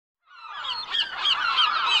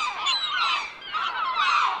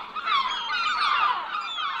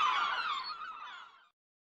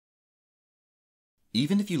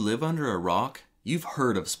Even if you live under a rock, you've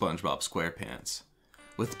heard of SpongeBob SquarePants.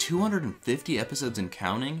 With 250 episodes and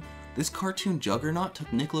counting, this cartoon juggernaut took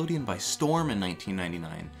Nickelodeon by storm in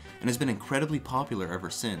 1999 and has been incredibly popular ever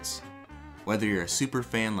since. Whether you're a super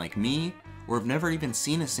fan like me, or have never even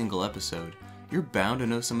seen a single episode, you're bound to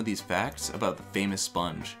know some of these facts about the famous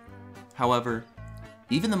Sponge. However,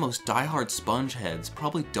 even the most diehard Sponge heads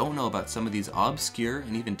probably don't know about some of these obscure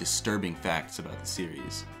and even disturbing facts about the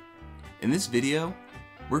series. In this video,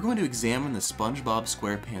 we're going to examine the SpongeBob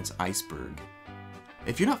SquarePants Iceberg.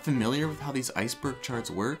 If you're not familiar with how these iceberg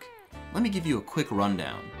charts work, let me give you a quick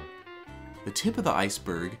rundown. The tip of the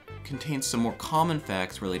iceberg contains some more common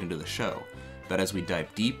facts relating to the show, but as we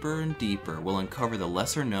dive deeper and deeper, we'll uncover the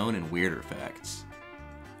lesser known and weirder facts.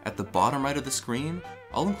 At the bottom right of the screen,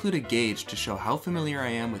 I'll include a gauge to show how familiar I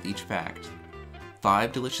am with each fact.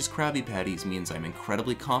 5 delicious Krabby Patties means I'm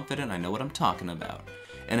incredibly confident I know what I'm talking about,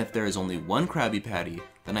 and if there is only one Krabby Patty,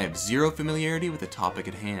 then I have zero familiarity with the topic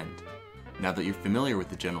at hand. Now that you're familiar with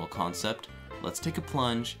the general concept, let's take a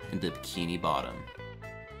plunge into Bikini Bottom.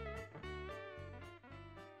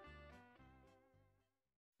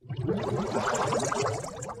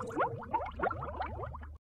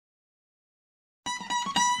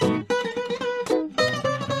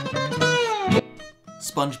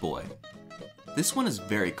 SpongeBob. This one is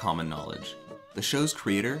very common knowledge. The show's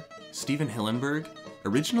creator, Stephen Hillenburg,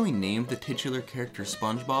 originally named the titular character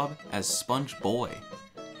SpongeBob as SpongeBoy.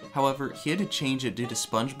 However, he had to change it due to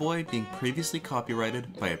SpongeBob being previously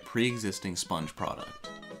copyrighted by a pre-existing Sponge product.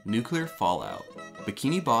 Nuclear fallout.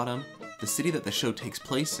 Bikini Bottom, the city that the show takes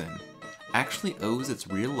place in, actually owes its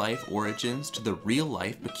real-life origins to the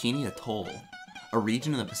real-life Bikini Atoll, a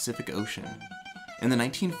region in the Pacific Ocean. In the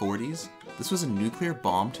 1940s, this was a nuclear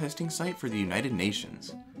bomb testing site for the United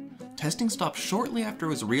Nations. Testing stopped shortly after it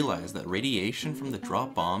was realized that radiation from the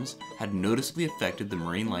dropped bombs had noticeably affected the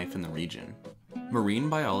marine life in the region. Marine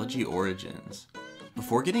biology origins.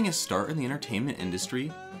 Before getting his start in the entertainment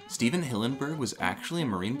industry, Stephen Hillenburg was actually a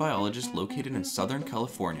marine biologist located in Southern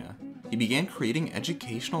California. He began creating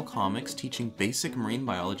educational comics teaching basic marine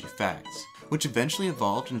biology facts, which eventually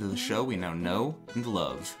evolved into the show we now know and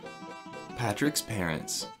love. Patrick's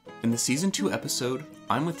parents. In the season 2 episode,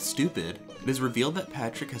 I'm With Stupid, it is revealed that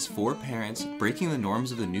Patrick has 4 parents, breaking the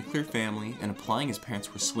norms of the nuclear family and implying his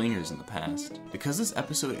parents were swingers in the past. Because this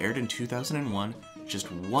episode aired in 2001,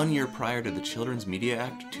 just 1 year prior to the Children's Media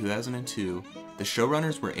Act of 2002, the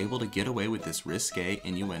showrunners were able to get away with this risque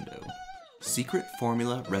innuendo. Secret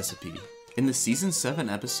formula recipe. In the season 7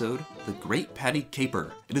 episode, The Great Patty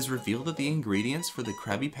Caper, it is revealed that the ingredients for the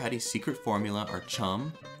Krabby Patty secret formula are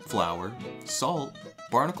chum, flour, salt,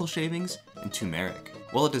 barnacle shavings, and turmeric.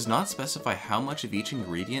 While it does not specify how much of each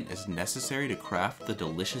ingredient is necessary to craft the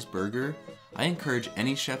delicious burger, I encourage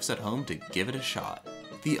any chefs at home to give it a shot.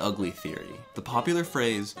 The ugly theory. The popular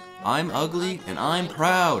phrase, "I'm ugly and I'm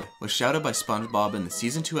proud," was shouted by SpongeBob in the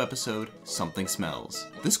season 2 episode, Something Smells.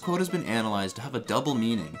 This quote has been analyzed to have a double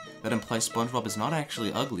meaning that implies SpongeBob is not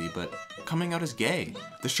actually ugly, but coming out as gay.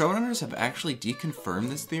 The showrunners have actually deconfirmed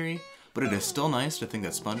this theory, but it is still nice to think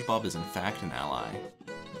that SpongeBob is in fact an ally.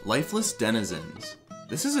 Lifeless denizens.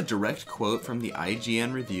 This is a direct quote from the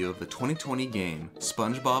IGN review of the 2020 game,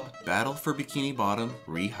 SpongeBob Battle for Bikini Bottom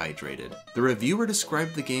Rehydrated. The reviewer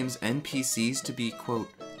described the game's NPCs to be, quote,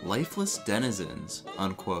 lifeless denizens,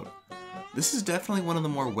 unquote. This is definitely one of the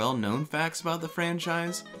more well-known facts about the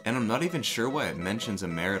franchise, and I'm not even sure why it mentions a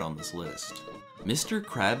merit on this list. Mr.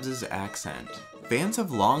 Krabs' accent. Fans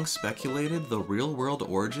have long speculated the real-world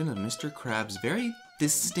origin of Mr. Krabs' very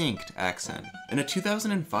distinct accent. In a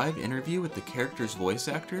 2005 interview with the character's voice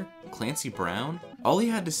actor, Clancy Brown, all he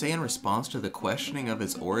had to say in response to the questioning of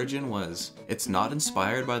its origin was, "It's not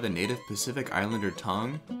inspired by the native Pacific Islander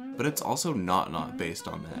tongue, but it's also not based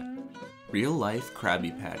on that." Real-life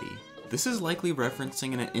Krabby Patty. This is likely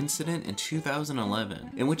referencing an incident in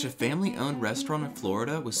 2011 in which a family-owned restaurant in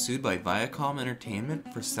Florida was sued by Viacom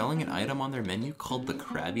Entertainment for selling an item on their menu called the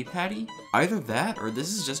Krabby Patty. Either that, or this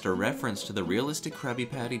is just a reference to the realistic Krabby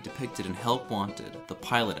Patty depicted in Help Wanted, the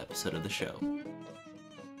pilot episode of the show.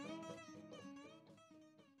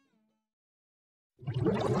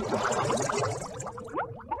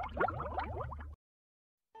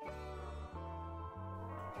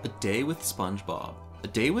 A Day with SpongeBob. A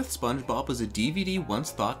Day with SpongeBob was a DVD once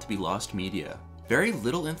thought to be lost media. Very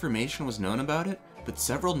little information was known about it, but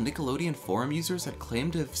several Nickelodeon forum users had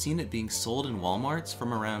claimed to have seen it being sold in Walmarts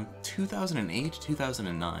from around 2008 to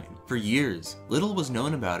 2009. For years, little was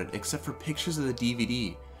known about it except for pictures of the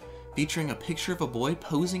DVD, featuring a picture of a boy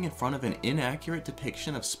posing in front of an inaccurate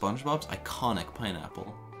depiction of SpongeBob's iconic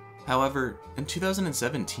pineapple. However, in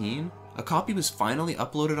 2017, A copy was finally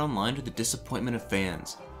uploaded online to the disappointment of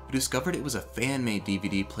fans, who discovered it was a fan-made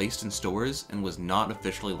DVD placed in stores and was not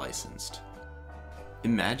officially licensed.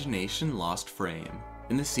 Imagination Lost Frame.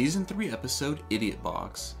 In the Season 3 episode Idiot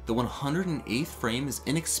Box, the 108th frame is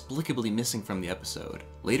inexplicably missing from the episode.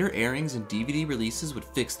 Later airings and DVD releases would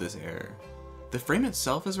fix this error. The frame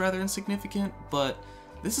itself is rather insignificant, but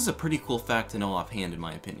this is a pretty cool fact to know offhand in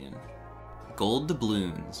my opinion. Gold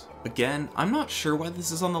doubloons. Again, I'm not sure why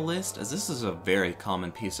this is on the list, as this is a very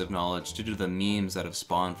common piece of knowledge due to the memes that have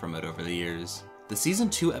spawned from it over the years. The Season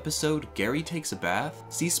 2 episode, Gary Takes a Bath,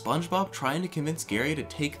 sees SpongeBob trying to convince Gary to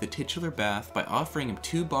take the titular bath by offering him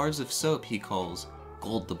 2 bars of soap he calls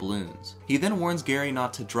gold doubloons. He then warns Gary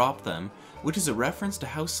not to drop them, which is a reference to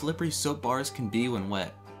how slippery soap bars can be when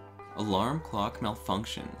wet. Alarm clock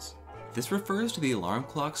malfunctions. This refers to the alarm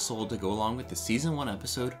clock sold to go along with the Season 1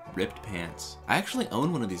 episode, Ripped Pants. I actually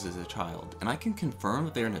owned one of these as a child, and I can confirm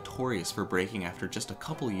that they are notorious for breaking after just a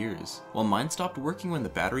couple years. While mine stopped working when the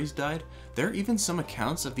batteries died, there are even some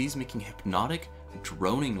accounts of these making hypnotic,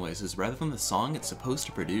 droning noises rather than the song it's supposed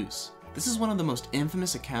to produce. This is one of the most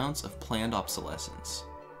infamous accounts of planned obsolescence.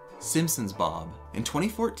 Simpsons Bob. In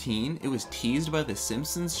 2014, it was teased by the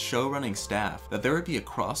Simpsons show-running staff that there would be a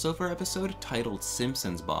crossover episode titled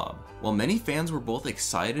Simpsons Bob. While many fans were both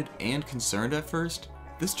excited and concerned at first,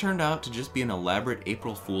 this turned out to just be an elaborate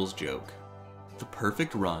April Fool's joke. The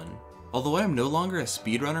Perfect Run. Although I am no longer a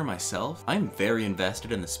speedrunner myself, I am very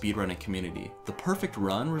invested in the speedrunning community. The Perfect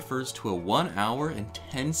Run refers to a 1 hour and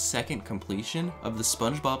 10-second completion of the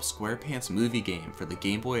SpongeBob SquarePants movie game for the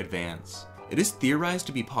Game Boy Advance. It is theorized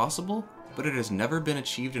to be possible, but it has never been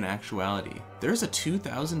achieved in actuality. There is a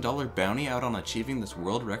 $2,000 bounty out on achieving this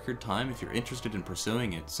world record time if you're interested in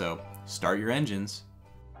pursuing it, so start your engines.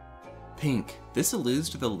 Pink. This alludes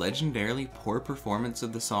to the legendarily poor performance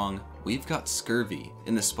of the song We've Got Scurvy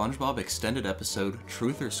in the SpongeBob extended episode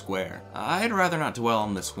Truth or Square. I'd rather not dwell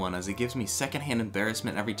on this one as it gives me secondhand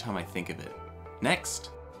embarrassment every time I think of it. Next.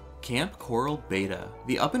 Camp Coral Beta.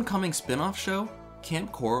 The up-and-coming spin-off show,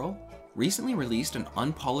 Camp Coral, recently released an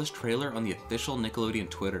unpolished trailer on the official Nickelodeon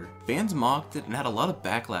Twitter. Fans mocked it and had a lot of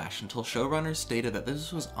backlash until showrunners stated that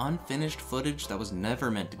this was unfinished footage that was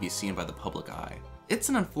never meant to be seen by the public eye. It's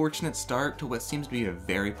an unfortunate start to what seems to be a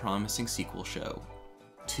very promising sequel show.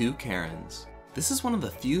 2 Karens. This is one of the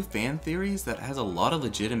few fan theories that has a lot of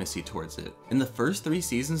legitimacy towards it. In the first 3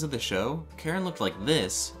 seasons of the show, Karen looked like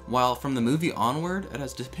this, while from the movie onward, it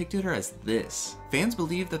has depicted her as this. Fans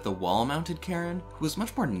believe that the wall-mounted Karen, who was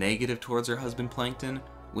much more negative towards her husband Plankton,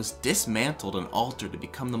 was dismantled and altered to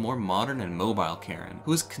become the more modern and mobile Karen,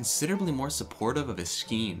 who is considerably more supportive of his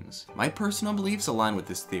schemes. My personal beliefs align with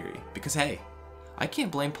this theory, because hey, I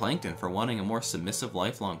can't blame Plankton for wanting a more submissive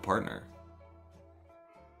lifelong partner.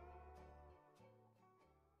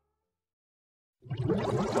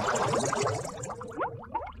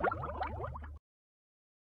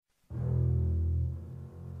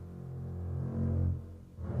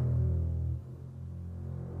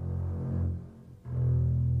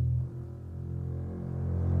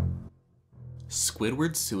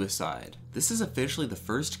 Squidward's Suicide. This is officially the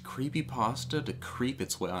first creepypasta to creep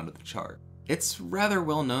its way onto the chart. It's rather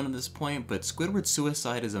well known at this point, but Squidward's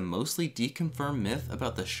suicide is a mostly deconfirmed myth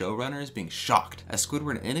about the showrunners being shocked as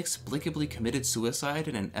Squidward inexplicably committed suicide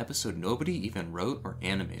in an episode nobody even wrote or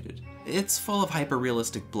animated. It's full of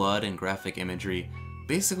hyper-realistic blood and graphic imagery,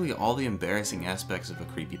 basically all the embarrassing aspects of a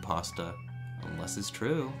creepypasta, unless it's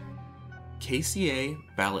true. KCA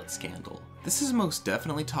Ballot Scandal. This is most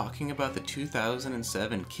definitely talking about the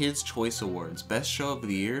 2007 Kids' Choice Awards Best Show of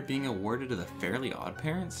the Year being awarded to the Fairly Odd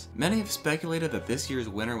Parents. Many have speculated that this year's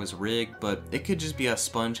winner was rigged, but it could just be us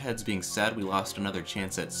spongeheads being sad we lost another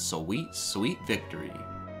chance at sweet, sweet victory.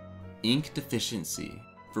 Ink deficiency.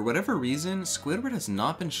 For whatever reason, Squidward has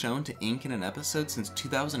not been shown to ink in an episode since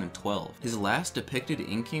 2012. His last depicted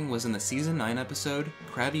inking was in the Season 9 episode,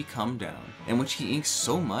 Krabby Come Down, in which he inks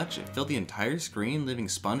so much it filled the entire screen, leaving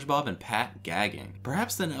SpongeBob and Pat gagging.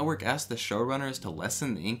 Perhaps the network asked the showrunners to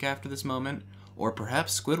lessen the ink after this moment, or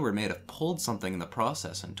perhaps Squidward may have pulled something in the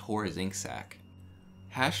process and tore his ink sac.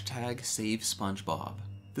 Hashtag Save SpongeBob.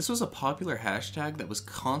 This was a popular hashtag that was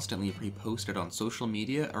constantly reposted on social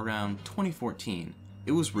media around 2014.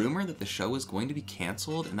 It was rumored that the show was going to be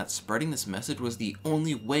cancelled and that spreading this message was the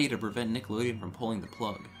only way to prevent Nickelodeon from pulling the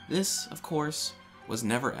plug. This, of course, was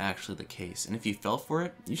never actually the case, and if you fell for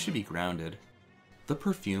it, you should be grounded. The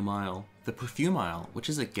Perfume Aisle. The Perfume Aisle, which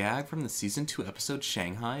is a gag from the Season 2 episode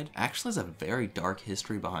Shanghai, actually has a very dark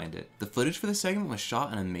history behind it. The footage for the segment was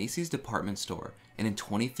shot in a Macy's department store, and in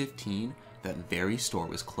 2015, that very store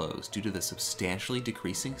was closed due to the substantially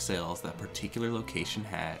decreasing sales that particular location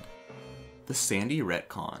had. The Sandy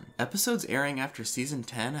Retcon. Episodes airing after season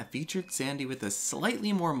 10 have featured Sandy with a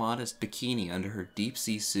slightly more modest bikini under her deep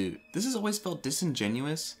sea suit. This has always felt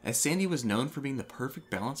disingenuous, as Sandy was known for being the perfect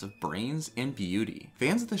balance of brains and beauty.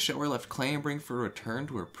 Fans of the show are left clamoring for a return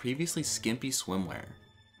to her previously skimpy swimwear.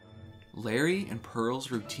 Larry and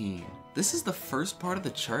Pearl's routine. This is the first part of the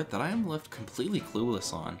chart that I am left completely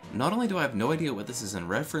clueless on. Not only do I have no idea what this is in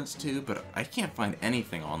reference to, but I can't find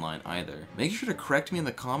anything online either. Make sure to correct me in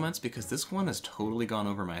the comments because this one has totally gone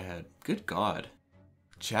over my head. Good God.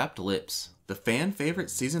 Chapped lips. The fan favorite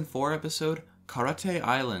season 4 episode, Karate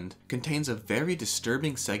Island, contains a very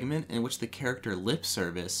disturbing segment in which the character Lip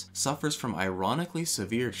Service suffers from ironically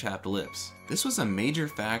severe chapped lips. This was a major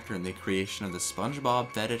factor in the creation of the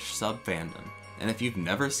SpongeBob fetish sub-fandom, and if you've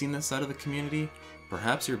never seen this side of the community,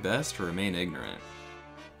 perhaps you're best to remain ignorant.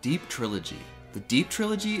 Deep Trilogy. The Deep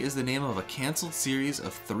Trilogy is the name of a cancelled series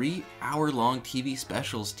of 3-hour-long TV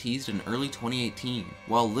specials teased in early 2018.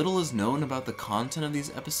 While little is known about the content of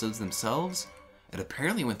these episodes themselves, it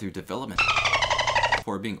apparently went through development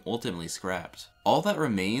before being ultimately scrapped. All that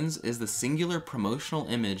remains is the singular promotional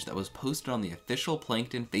image that was posted on the official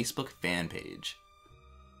Plankton Facebook fan page.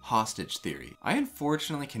 Hostage theory. I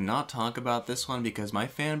unfortunately cannot talk about this one because my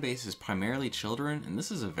fan base is primarily children and this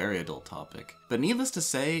is a very adult topic. But needless to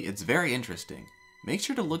say, it's very interesting. Make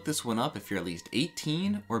sure to look this one up if you're at least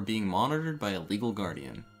 18 or being monitored by a legal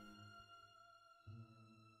guardian.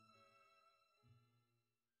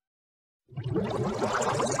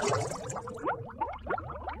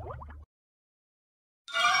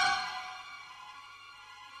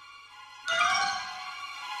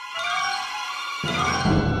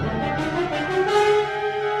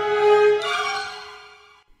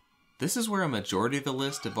 This is where a majority of the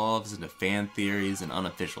list evolves into fan theories and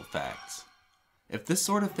unofficial facts. If this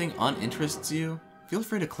sort of thing uninterests you, feel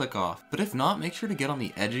free to click off, but if not, make sure to get on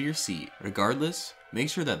the edge of your seat. Regardless, make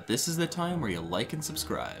sure that this is the time where you like and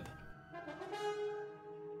subscribe.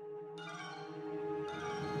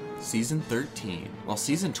 Season 13. While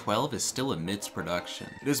Season 12 is still amidst production,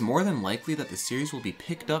 it is more than likely that the series will be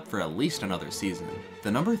picked up for at least another season.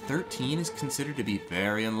 The number 13 is considered to be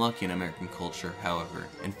very unlucky in American culture, however,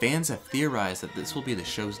 and fans have theorized that this will be the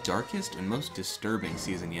show's darkest and most disturbing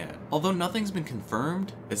season yet. Although nothing's been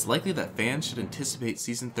confirmed, it's likely that fans should anticipate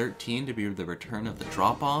Season 13 to be the return of the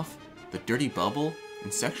drop-off, the dirty bubble,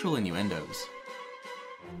 and sexual innuendos.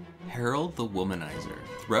 Harold the Womanizer.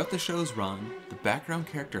 Throughout the show's run, the background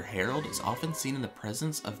character Harold is often seen in the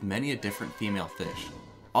presence of many a different female fish,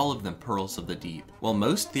 all of them pearls of the deep. While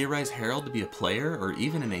most theorize Harold to be a player or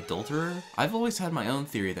even an adulterer, I've always had my own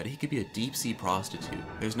theory that he could be a deep-sea prostitute.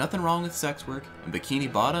 There's nothing wrong with sex work, and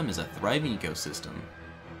Bikini Bottom is a thriving ecosystem.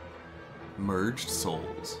 Merged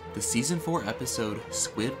Souls. The Season 4 episode,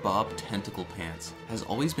 SquarePants Tentacle Pants, has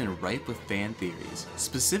always been ripe with fan theories,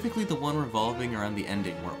 specifically the one revolving around the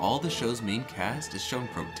ending where all the show's main cast is shown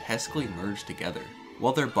grotesquely merged together.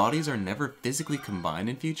 While their bodies are never physically combined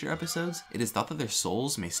in future episodes, it is thought that their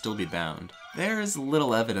souls may still be bound. There is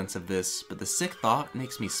little evidence of this, but the sick thought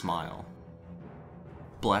makes me smile.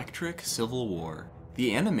 Black Trick Civil War.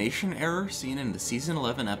 The animation error seen in the Season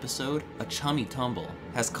 11 episode, A Chummy Tumble,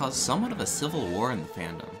 has caused somewhat of a civil war in the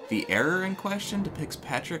fandom. The error in question depicts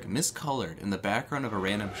Patrick miscolored in the background of a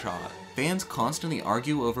random shot. Fans constantly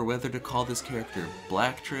argue over whether to call this character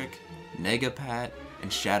Black Trick, Negapat,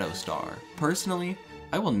 and Shadow Star. Personally,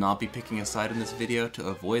 I will not be picking a side in this video to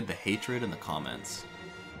avoid the hatred in the comments.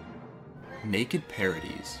 Naked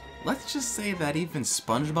parodies. Let's just say that even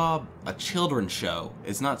SpongeBob, a children's show,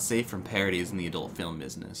 is not safe from parodies in the adult film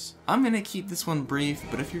business. I'm gonna keep this one brief,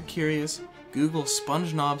 but if you're curious, Google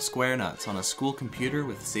SpongeBob SquareNuts on a school computer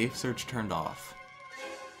with safe search turned off.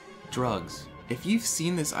 Drugs. If you've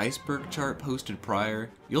seen this Iceberg chart posted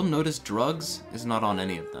prior, you'll notice drugs is not on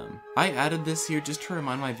any of them. I added this here just to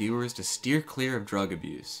remind my viewers to steer clear of drug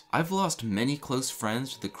abuse. I've lost many close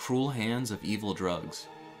friends to the cruel hands of evil drugs.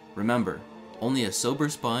 Remember, only a sober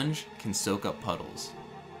sponge can soak up puddles.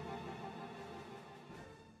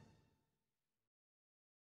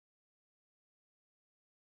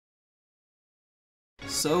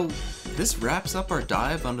 So, this wraps up our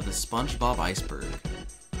dive onto the SpongeBob Iceberg.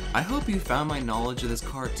 I hope you found my knowledge of this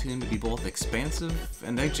cartoon to be both expansive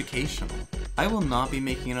and educational. I will not be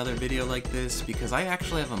making another video like this because I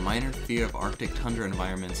actually have a minor fear of Arctic tundra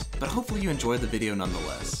environments, but hopefully you enjoyed the video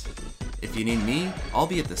nonetheless. If you need me, I'll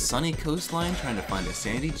be at the sunny coastline trying to find a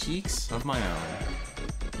sandy cheeks of my own.